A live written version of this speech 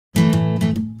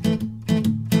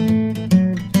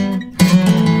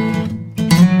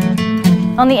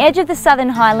On the edge of the Southern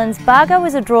Highlands, Bargo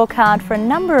is a draw card for a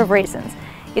number of reasons.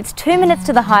 It's 2 minutes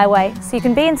to the highway, so you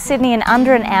can be in Sydney in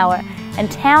under an hour,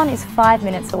 and town is 5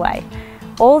 minutes away.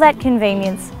 All that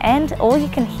convenience, and all you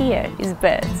can hear is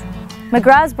birds.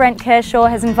 McGrath's Brent Kershaw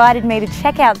has invited me to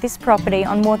check out this property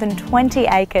on more than 20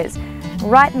 acres,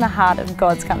 right in the heart of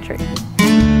God's country.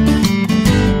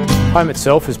 The home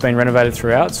itself has been renovated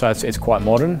throughout, so it's quite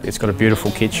modern. It's got a beautiful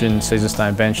kitchen, Caesar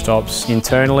stone bench tops.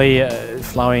 Internally,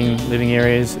 flowing living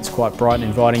areas. It's quite bright and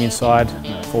inviting inside.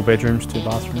 4 bedrooms, 2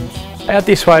 bathrooms. Out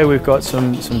this way we've got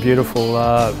some beautiful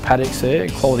paddocks there,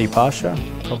 quality pasture,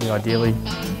 probably ideally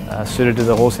suited to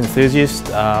the horse enthusiast.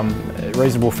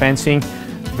 Reasonable fencing,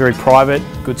 very private,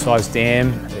 good sized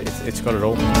dam. It's got it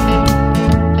all.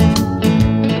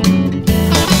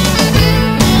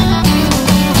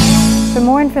 For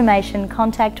more information,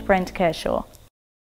 contact Brent Kershaw.